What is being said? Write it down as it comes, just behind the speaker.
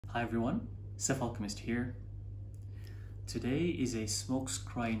Hi everyone, Alchemist here. Today is a smoke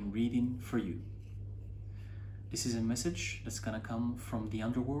scrying reading for you. This is a message that's gonna come from the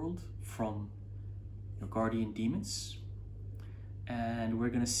Underworld, from your guardian demons, and we're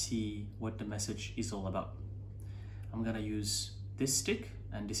gonna see what the message is all about. I'm gonna use this stick,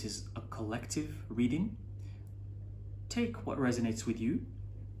 and this is a collective reading. Take what resonates with you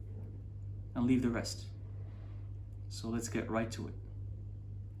and leave the rest. So let's get right to it.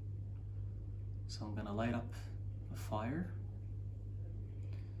 So I'm gonna light up a fire.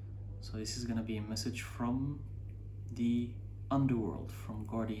 So this is gonna be a message from the Underworld, from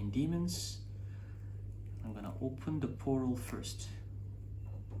guardian demons. I'm gonna open the portal first.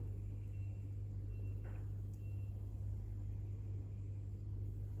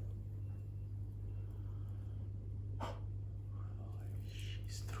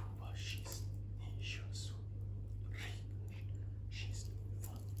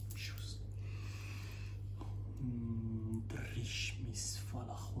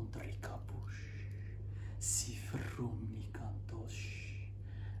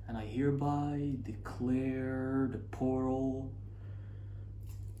 And I hereby declare the portal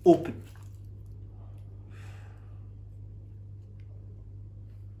open.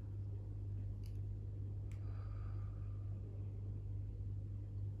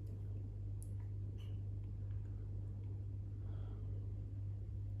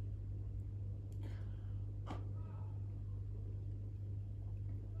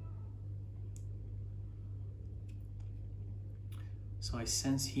 So I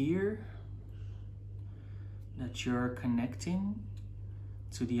sense here that you're connecting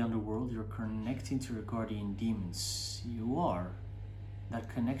to the Underworld, you're connecting to your guardian demons. You are. That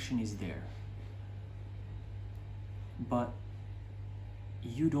connection is there. But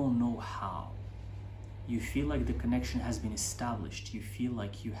you don't know how. You feel like the connection has been established. You feel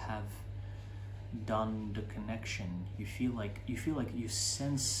like you have done the connection. You feel like you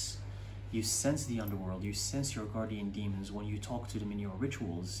sense the Underworld, you sense your guardian demons when you talk to them in your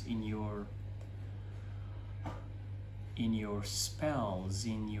rituals, in your spells,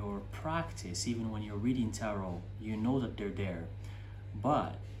 in your practice, even when you're reading tarot, you know that they're there.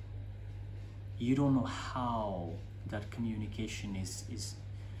 But you don't know how that communication is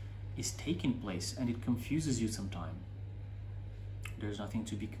taking place, and it confuses you sometimes. There's nothing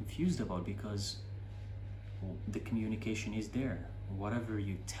to be confused about because the communication is there. Whatever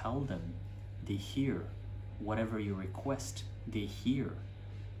you tell them, they hear. Whatever you request, they hear.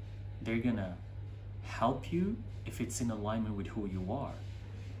 They're gonna help you if it's in alignment with who you are.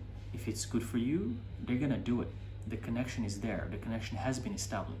 If it's good for you, they're gonna do it. The connection is there. The connection has been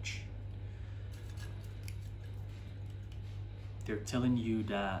established. They're telling you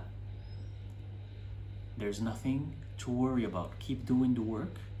that there's nothing to worry about. Keep doing the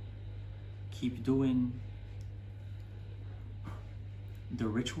work. Keep doing the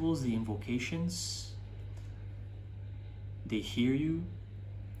rituals, the invocations. They hear you,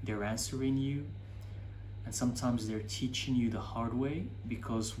 they're answering you, and sometimes they're teaching you the hard way,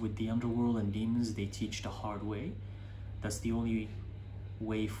 because with the Underworld and demons, they teach the hard way. That's the only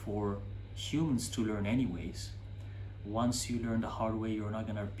way for humans to learn anyways. Once you learn the hard way, you're not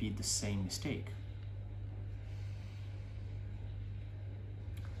gonna repeat the same mistake.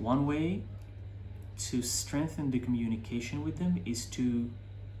 One way to strengthen the communication with them is to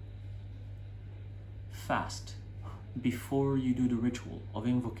fast before you do the ritual of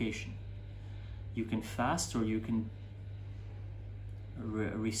invocation. You can fast, or you can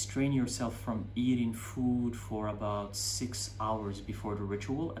restrain yourself from eating food for about 6 hours before the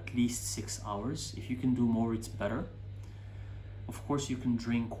ritual, at least 6 hours. If you can do more, it's better. Of course, you can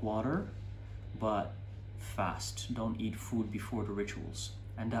drink water, but fast. Don't eat food before the rituals.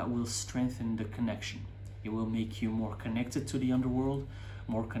 And that will strengthen the connection. It will make you more connected to the Underworld,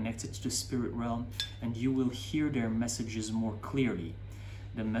 more connected to the spirit realm, and you will hear their messages more clearly.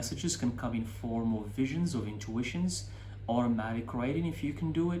 The messages can come in form of visions, of intuitions, automatic writing if you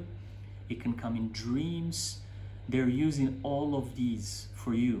can do it. It can come in dreams. They're using all of these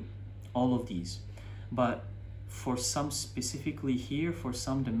for you, all of these. But for some specifically here, for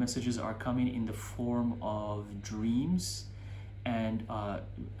some the messages are coming in the form of dreams, and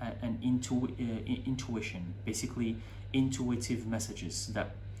intuition, basically intuitive messages.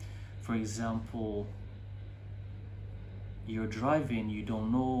 That, for example, you're driving, you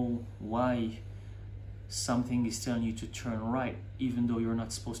don't know why something is telling you to turn right, even though you're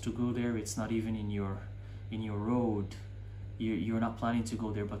not supposed to go there. It's not even in your road. You're not planning to go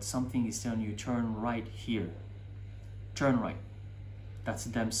there, but something is telling you turn right here, turn right. That's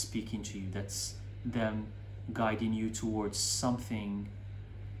them speaking to you. That's them guiding you towards something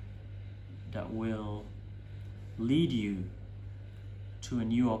that will lead you to a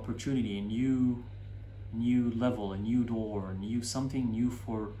new opportunity, a new level, a new door, something new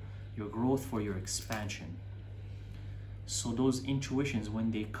for your growth, for your expansion. So those intuitions,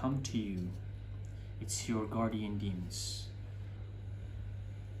 when they come to you, it's your guardian demons.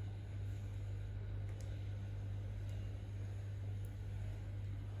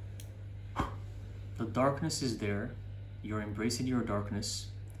 The darkness is there. You're embracing your darkness.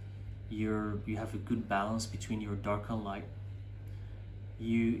 You have a good balance between your dark and light.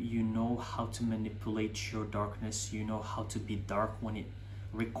 You know how to manipulate your darkness. You know how to be dark when it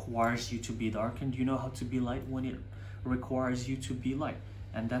requires you to be dark, and you know how to be light when it requires you to be light.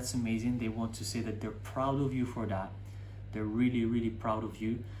 And that's amazing. They want to say that they're proud of you for that. They're really, really proud of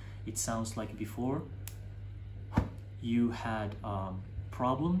you. It sounds like before you had a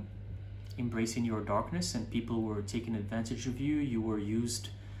problem embracing your darkness, and people were taking advantage of you. You were used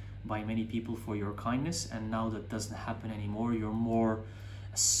by many people for your kindness, and now that doesn't happen anymore. You're more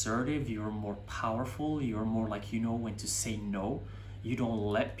assertive, you're more powerful, you're more like, you know when to say no. You don't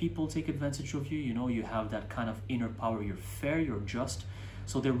let people take advantage of you. You know, you have that kind of inner power. You're fair, you're just.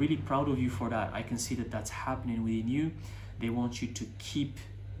 So they're really proud of you for that. I can see that that's happening within you. They want you to keep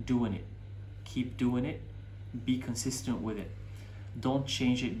doing it. Keep doing it. Be consistent with it. Don't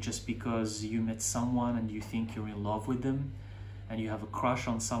change it just because you met someone and you think you're in love with them, and you have a crush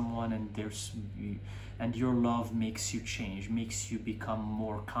on someone, and your love makes you change, makes you become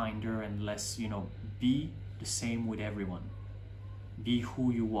more kinder and less, you know. Be the same with everyone. Be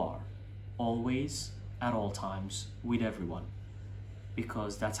who you are, always, at all times, with everyone.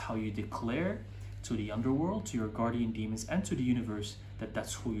 Because that's how you declare to the underworld, to your guardian demons, and to the universe that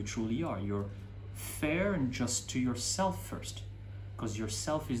that's who you truly are. You're fair and just to yourself first, because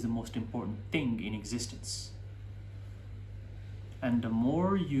yourself is the most important thing in existence. And the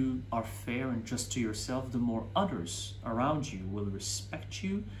more you are fair and just to yourself, the more others around you will respect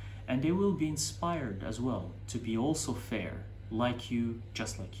you, and they will be inspired as well to be also fair, like you,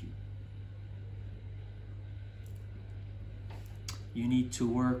 just like you. You need to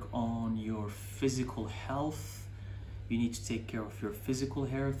work on your physical health. You need to take care of your physical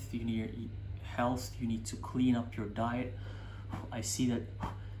health. You need to clean up your diet. I see that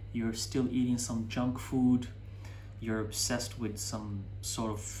you're still eating some junk food. You're obsessed with some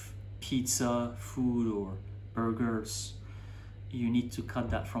sort of pizza food or burgers. You need to cut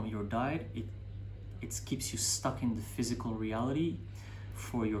that from your diet. It keeps you stuck in the physical reality.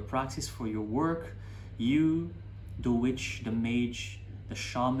 For your practice, for your work, you, the witch, the mage, the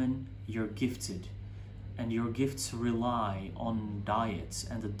shaman, you're gifted. And your gifts rely on diets,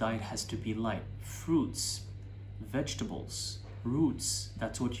 and the diet has to be light. Fruits, vegetables, roots,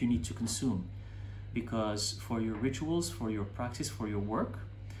 that's what you need to consume. Because for your rituals, for your practice, for your work,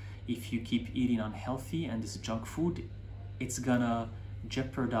 if you keep eating unhealthy and this junk food, it's gonna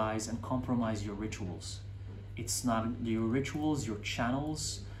jeopardize and compromise your rituals. It's not your rituals, your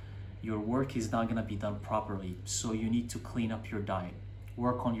channels, your work is not gonna be done properly. So you need to clean up your diet.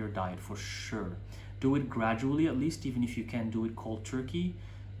 Work on your diet for sure. Do it gradually, at least, even if you can't do it cold turkey,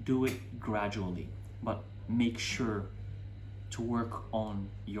 do it gradually. But make sure to work on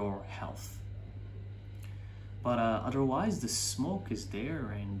your health. But otherwise, the smoke is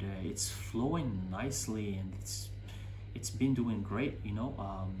there, and it's flowing nicely, and it's been doing great. You know,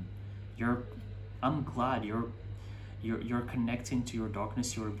 I'm glad you're connecting to your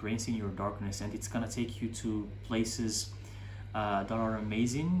darkness. You're embracing your darkness, and it's gonna take you to places that are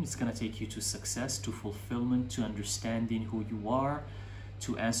amazing. It's gonna take you to success, to fulfillment, to understanding who you are,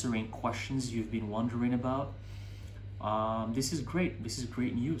 to answering questions you've been wondering about. This is great. This is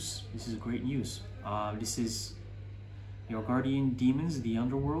great news. This is great news. This is your guardian demons, the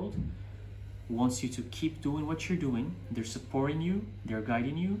underworld, wants you to keep doing what you're doing. They're supporting you. They're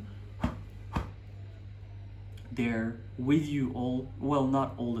guiding you. They're with you well,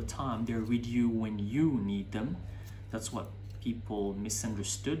 not all the time. They're with you when you need them. That's what people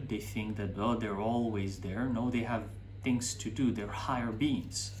misunderstood. They think that, oh, they're always there. No, they have things to do. They're higher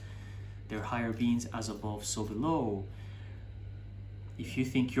beings. They're higher beings, as above, so below. If you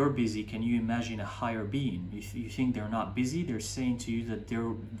think you're busy, can you imagine a higher being? If you think they're not busy, they're saying to you that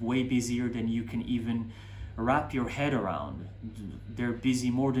they're way busier than you can even wrap your head around. They're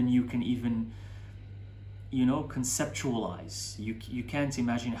busy more than you can even, you know, conceptualize. You can't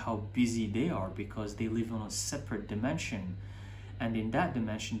imagine how busy they are, because they live on a separate dimension. And in that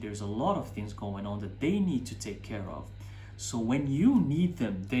dimension, there's a lot of things going on that they need to take care of. So when you need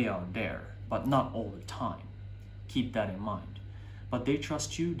them, they are there, but not all the time. Keep that in mind. But they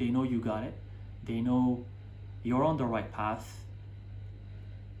trust you. They know you got it. They know you're on the right path.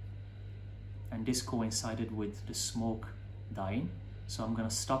 and this coincided with the smoke dying. So I'm gonna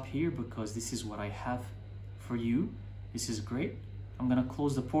stop here because this is what I have for you. This is great. I'm gonna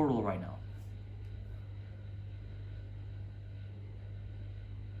close the portal right now.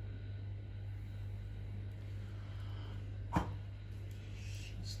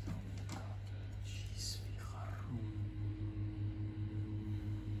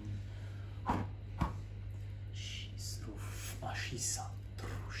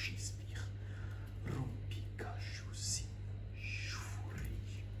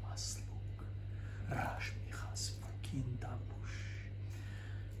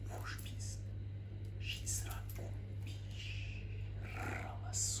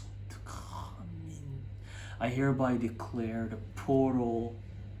 I hereby declare the portal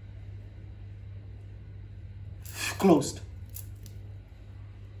closed.